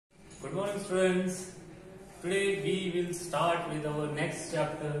Good morning, students. Today we will start with our next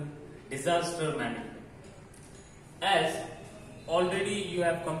chapter, disaster management. As already you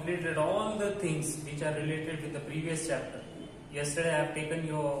have completed all the things which are related with the previous chapter. Yesterday I have taken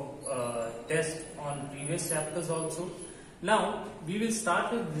your test on previous chapters also. Now we will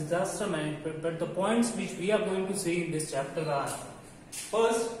start with disaster management, but the points which we are going to see in this chapter are: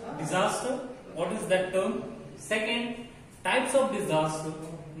 first, disaster. What is that term? Second, types of disaster.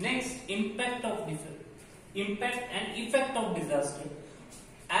 Next, impact and effect of disaster.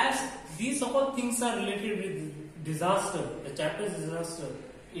 As these all things are related with disaster, the chapter is disaster,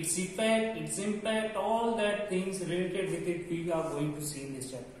 its effect, its impact, all that things related with it we are going to see in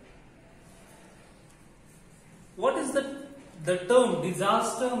this chapter. What is the term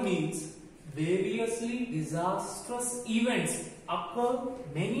disaster means variously disastrous events occur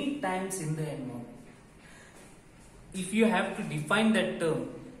many times in the environment. If you have to define that term,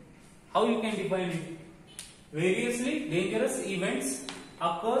 how you can define it? Variously dangerous events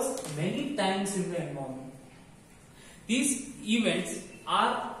occurs many times in the environment. These events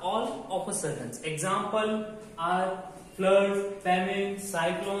are all of a sudden. Example are floods, famine,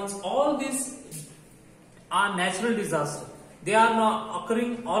 cyclones. All these are natural disasters. They are now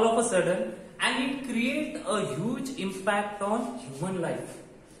occurring all of a sudden, and it creates a huge impact on human life.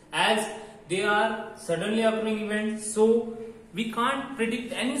 As they are suddenly occurring events, so we can't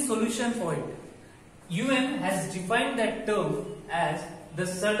predict any solution for it. UN has defined that term as the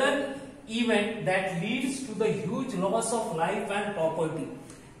sudden event that leads to the huge loss of life and property.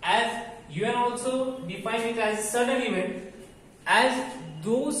 As UN also defined it as sudden event, as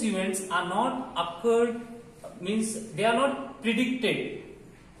those events are not occurred, means they are not predicted,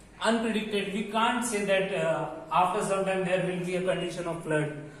 unpredicted. We can't say that after some time there will be a condition of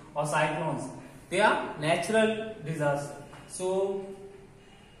flood or cyclones. They are natural disasters. So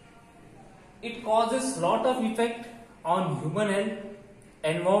it causes lot of effect on human health,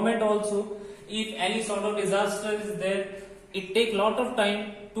 environment also. If any sort of disaster is there, it takes lot of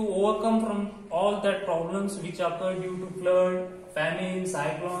time to overcome from all that problems which occur due to flood, famine,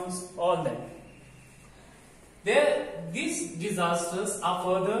 cyclones, all that. These disasters are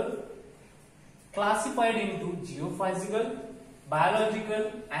further classified into geophysical,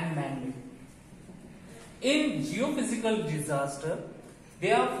 biological and man-made. In geophysical disaster,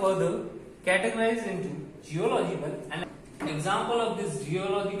 they are further categorized into geological, and example of these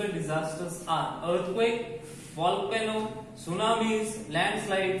geological disasters are earthquake, volcano, tsunamis,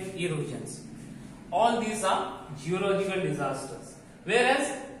 landslide, erosions. All these are geological disasters.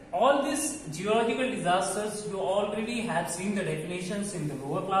 Whereas all these geological disasters you already have seen the definitions in the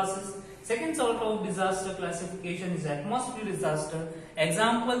lower classes. Second sort of disaster classification is atmospheric disaster.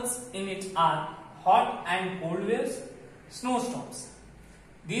 Examples in it are hot and cold waves, snowstorms.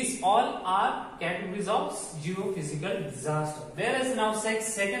 These all are categories of geophysical disaster. Whereas now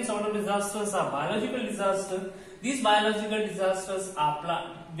second sort of disasters are biological disaster. These biological disasters are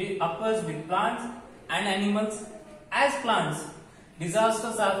occurs with plants and animals. As plants,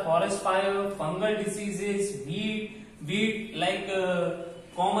 disasters are forest fire, fungal diseases, weed like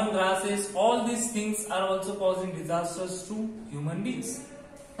common grasses. All these things are also causing disasters to human beings.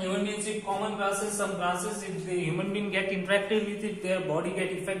 Human beings, if common grasses, some grasses, if the human being get interacted with it, their body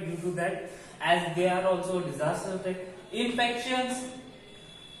get affected due to that, as they are also disasters. Infections,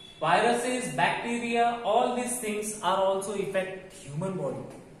 viruses, bacteria, all these things are also affect human body,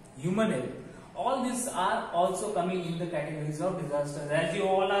 human health. All these are also coming in the categories of disasters. As you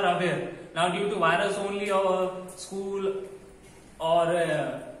all are aware, now due to virus only our school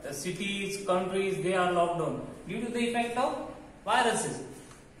or cities, countries, they are locked down due to the effect of viruses.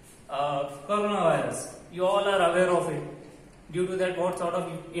 Coronavirus, you all are aware of it. Due to that, what sort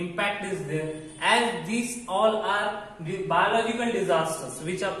of impact is there? As these all are the biological disasters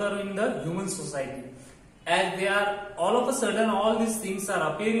which occur in the human society. As they are all of a sudden, all these things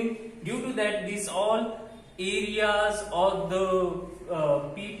are appearing. Due to that, these all areas or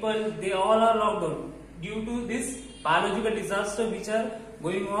the people, they all are locked down due to this biological disaster which are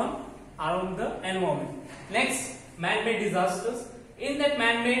going on around the environment. Next, man-made disasters. In that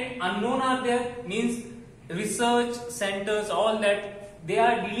man-made, unknown are there, means research centers, all that, they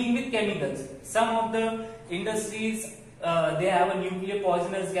are dealing with chemicals. Some of the industries, they have a nuclear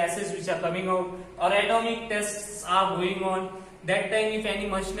poisonous gases which are coming out, or atomic tests are going on. That time, if any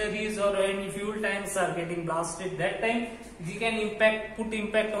machineries or any fuel tanks are getting blasted, that time they can put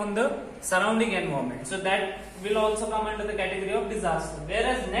impact on the surrounding environment. So that will also come under the category of disaster.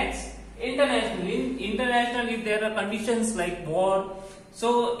 Whereas next, international. In international, if there are conditions like war,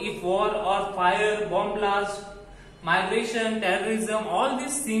 so if war or fire, bomb blast, migration, terrorism, all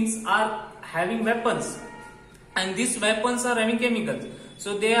these things are having weapons, and these weapons are having chemicals,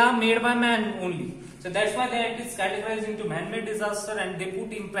 so they are made by man only. So that's why it is categorized into man-made disaster, and they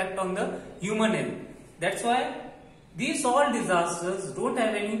put impact on the human health. That's why these all disasters don't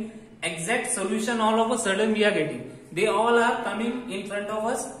have any exact solution all of a sudden we are getting. They all are coming in front of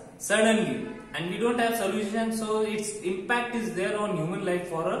us suddenly, and we don't have solution, so its impact is there on human life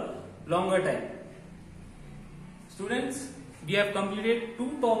for a longer time. Students, we have completed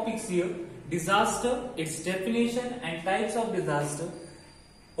 2 topics here: disaster, its definition, and types of disaster.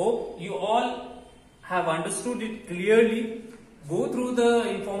 Hope you all have understood it clearly. Go through the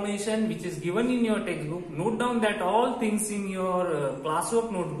information which is given in your textbook, note down that all things in your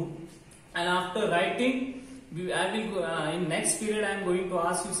classwork notebook, and after writing, I will go, in next period I am going to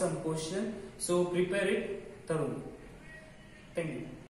ask you some questions, so prepare it thoroughly. Thank you.